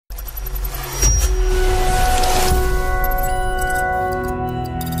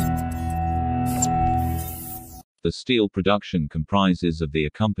The steel production comprises of the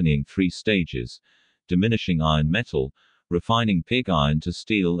accompanying three stages: diminishing iron metal, refining pig iron to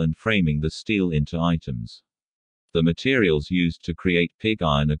steel, and framing the steel into items. The materials used to create pig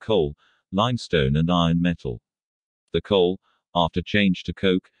iron are coal, limestone, and iron metal. The coal, after change to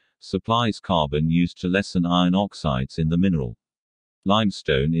coke, supplies carbon used to lessen iron oxides in the mineral.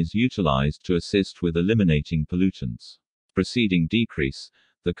 Limestone is utilized to assist with eliminating pollutants. Preceding decrease,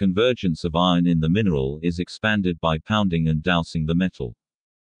 the convergence of iron in the mineral is expanded by pounding and dousing the metal.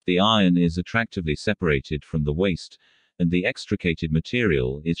 The iron is attractively separated from the waste, and the extricated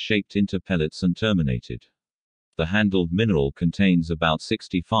material is shaped into pellets and terminated. The handled mineral contains about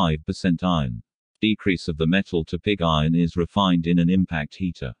 65% iron. Decrease of the metal to pig iron is refined in an impact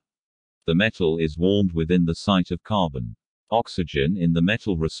heater. The metal is warmed within the site of carbon. Oxygen in the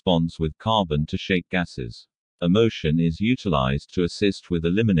metal responds with carbon to shape gases. Emulsion is utilized to assist with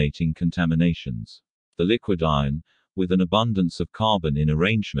eliminating contaminations. The liquid iron, with an abundance of carbon in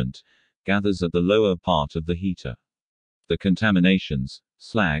arrangement, gathers at the lower part of the heater. The contaminations,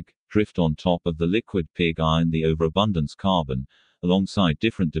 slag, drift on top of the liquid pig iron. The overabundance carbon, alongside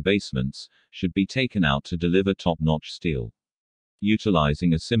different debasements, should be taken out to deliver top-notch steel.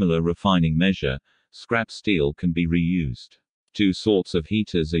 Utilizing a similar refining measure, scrap steel can be reused. Two sorts of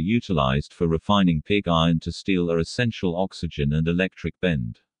heaters are utilized for refining pig iron to steel: essential oxygen and electric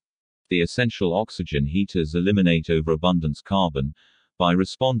bend. The essential oxygen heaters eliminate overabundance carbon by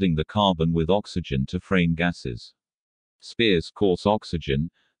responding the carbon with oxygen to frame gases. Spears coarse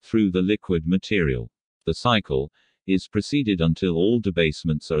oxygen through the liquid material. The cycle is proceeded until all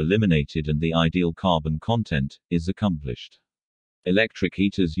debasements are eliminated and the ideal carbon content is accomplished. Electric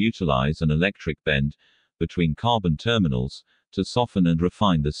heaters utilize an electric bend between carbon terminals to soften and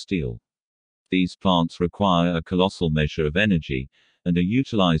refine the steel. These plants require a colossal measure of energy and are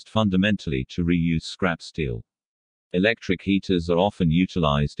utilized fundamentally to reuse scrap steel. Electric heaters are often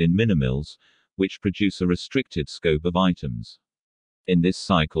utilized in minimills, which produce a restricted scope of items. In this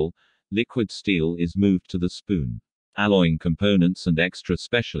cycle, liquid steel is moved to the spoon. Alloying components and extra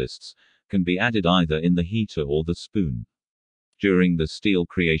specialists can be added either in the heater or the spoon. During the steel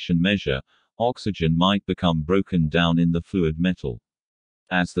creation measure, oxygen might become broken down in the fluid metal.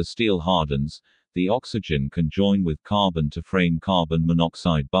 As the steel hardens, the oxygen can join with carbon to frame carbon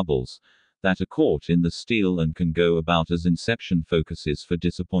monoxide bubbles that are caught in the steel and can go about as inception focuses for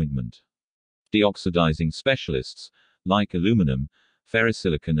disappointment. Deoxidizing specialists, like aluminum,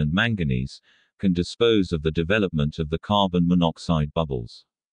 ferrosilicon, and manganese, can dispose of the development of the carbon monoxide bubbles.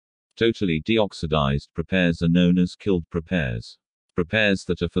 Totally deoxidized prepares are known as killed prepares. Prepares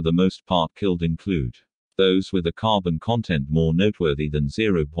that are for the most part killed include those with a carbon content more noteworthy than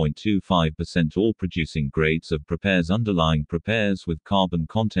 0.25%. All producing grades of prepares underlying prepares with carbon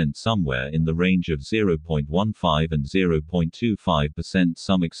content somewhere in the range of 0.15 and 0.25%.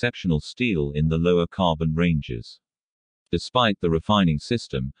 Some exceptional steel in the lower carbon ranges. Despite the refining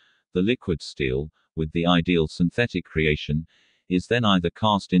system, the liquid steel, with the ideal synthetic creation, is then either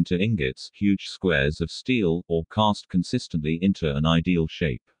cast into ingots, huge squares of steel, or cast consistently into an ideal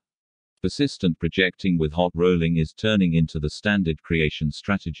shape. Persistent projecting with hot rolling is turning into the standard creation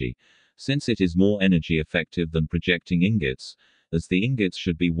strategy, since it is more energy effective than projecting ingots, as the ingots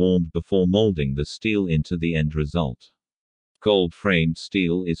should be warmed before molding the steel into the end result. Cold-framed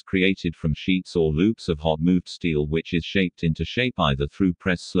steel is created from sheets or loops of hot-moved steel, which is shaped into shape either through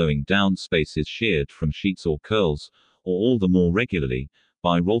press, slowing down spaces sheared from sheets, or curls, or all the more regularly,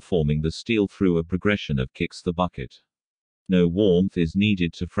 by roll-forming the steel through a progression of kicks the bucket. No warmth is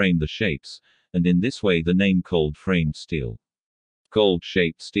needed to frame the shapes, and in this way the name cold-framed steel.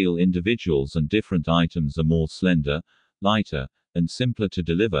 Cold-shaped steel individuals and different items are more slender, lighter, and simpler to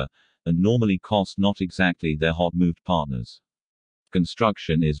deliver, and normally cost not exactly their hot-moved partners.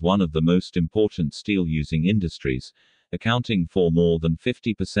 Construction is one of the most important steel-using industries, accounting for more than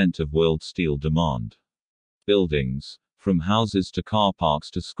 50% of world steel demand. Buildings, from houses to car parks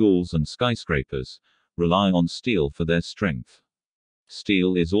to schools and skyscrapers, rely on steel for their strength.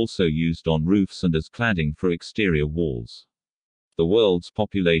 Steel is also used on roofs and as cladding for exterior walls. The world's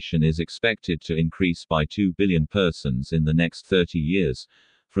population is expected to increase by 2 billion persons in the next 30 years,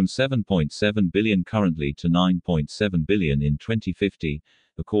 from 7.7 billion currently to 9.7 billion in 2050,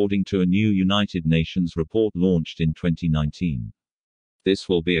 according to a new United Nations report launched in 2019. This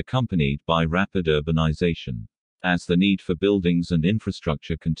will be accompanied by rapid urbanization. As the need for buildings and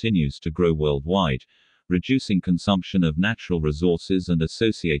infrastructure continues to grow worldwide, reducing consumption of natural resources and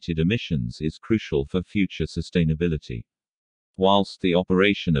associated emissions is crucial for future sustainability. Whilst the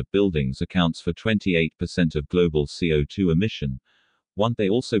operation of buildings accounts for 28% of global CO2 emission, They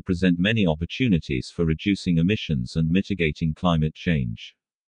also present many opportunities for reducing emissions and mitigating climate change.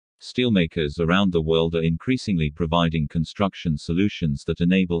 Steelmakers around the world are increasingly providing construction solutions that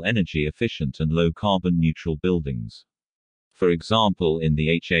enable energy-efficient and low-carbon neutral buildings. For example, in the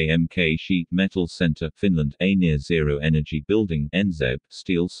HAMK Sheet Metal Center, Finland, a near-zero energy building (NZEB),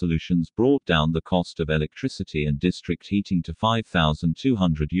 Steel Solutions brought down the cost of electricity and district heating to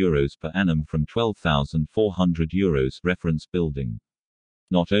 €5,200 per annum from €12,400 reference building.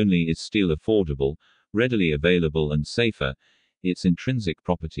 Not only is steel affordable, readily available and safer, its intrinsic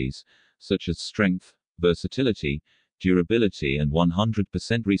properties, such as strength, versatility, durability and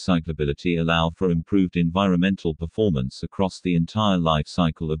 100% recyclability allow for improved environmental performance across the entire life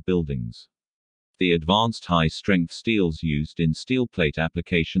cycle of buildings. The advanced high-strength steels used in steel plate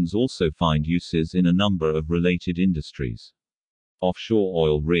applications also find uses in a number of related industries. Offshore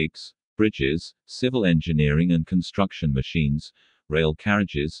oil rigs, bridges, civil engineering and construction machines, rail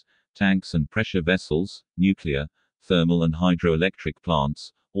carriages, tanks and pressure vessels, nuclear, thermal and hydroelectric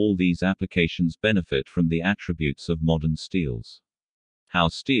plants, all these applications benefit from the attributes of modern steels. How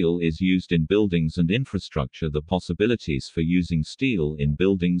steel is used in buildings and infrastructure. The possibilities for using steel in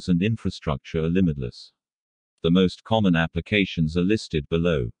buildings and infrastructure are limitless. The most common applications are listed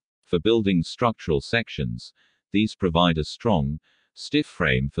below. For building structural sections, these provide a strong, stiff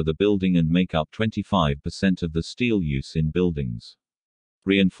frame for the building and make up 25% of the steel use in buildings.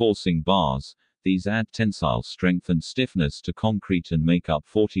 Reinforcing bars, these add tensile strength and stiffness to concrete and make up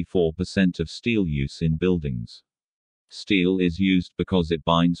 44% of steel use in buildings. Steel is used because it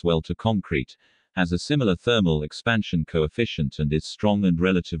binds well to concrete, has a similar thermal expansion coefficient and is strong and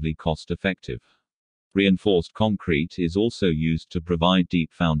relatively cost-effective. Reinforced concrete is also used to provide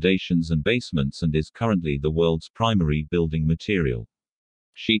deep foundations and basements and is currently the world's primary building material.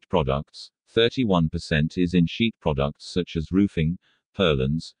 Sheet products, 31% is in sheet products such as roofing,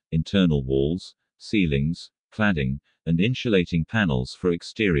 purlins, internal walls, ceilings, cladding, and insulating panels for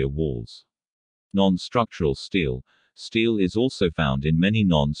exterior walls. Non-structural steel. Steel is also found in many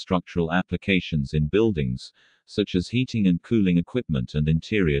non-structural applications in buildings, such as heating and cooling equipment and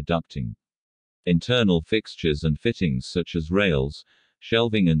interior ducting. Internal fixtures and fittings such as rails,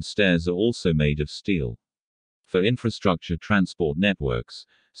 shelving and stairs are also made of steel. For infrastructure transport networks,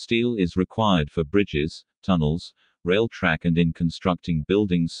 steel is required for bridges, tunnels, rail track and in constructing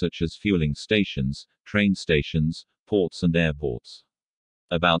buildings such as fueling stations, train stations, ports and airports.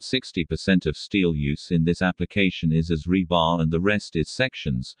 About 60% of steel use in this application is as rebar and the rest is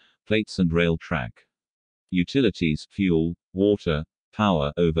sections, plates and rail track. Utilities, fuel, water,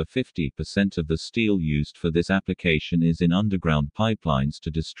 power. Over 50% of the steel used for this application is in underground pipelines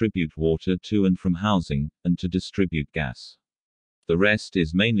to distribute water to and from housing, and to distribute gas. The rest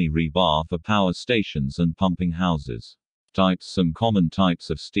is mainly rebar for power stations and pumping houses. Types. Some common types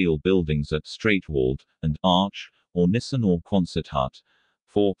of steel buildings are straight-walled, and arch, or Nissen or Quonset hut.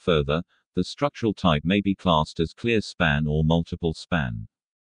 Further, the structural type may be classed as clear span or multiple span.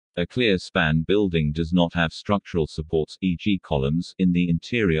 A clear span building does not have structural supports, e.g. columns, in the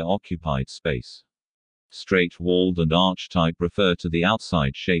interior occupied space. Straight-walled and arch type refer to the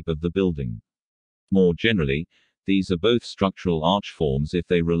outside shape of the building. More generally, these are both structural arch forms if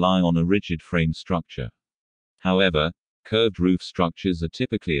they rely on a rigid frame structure. However, curved roof structures are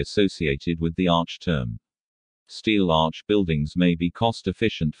typically associated with the arch term. Steel arch buildings may be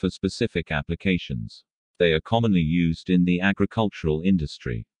cost-efficient for specific applications. They are commonly used in the agricultural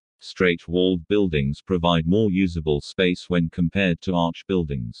industry. Straight-walled buildings provide more usable space when compared to arch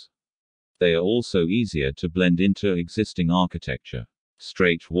buildings. They are also easier to blend into existing architecture.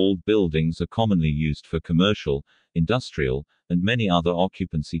 Straight-walled buildings are commonly used for commercial, industrial, and many other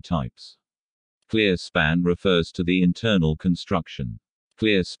occupancy types. Clear span refers to the internal construction.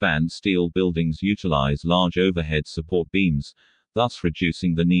 Clear span steel buildings utilize large overhead support beams, thus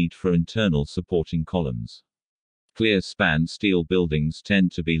reducing the need for internal supporting columns. Clear span steel buildings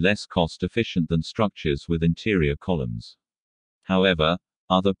tend to be less cost-efficient than structures with interior columns. However,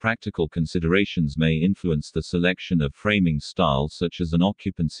 other practical considerations may influence the selection of framing style, such as an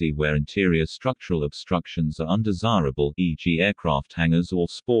occupancy where interior structural obstructions are undesirable, e.g. aircraft hangars or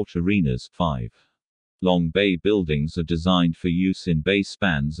sport arenas. 5. Long bay buildings are designed for use in bay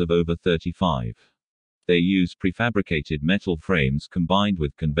spans of over 35. They use prefabricated metal frames combined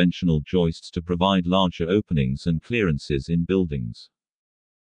with conventional joists to provide larger openings and clearances in buildings.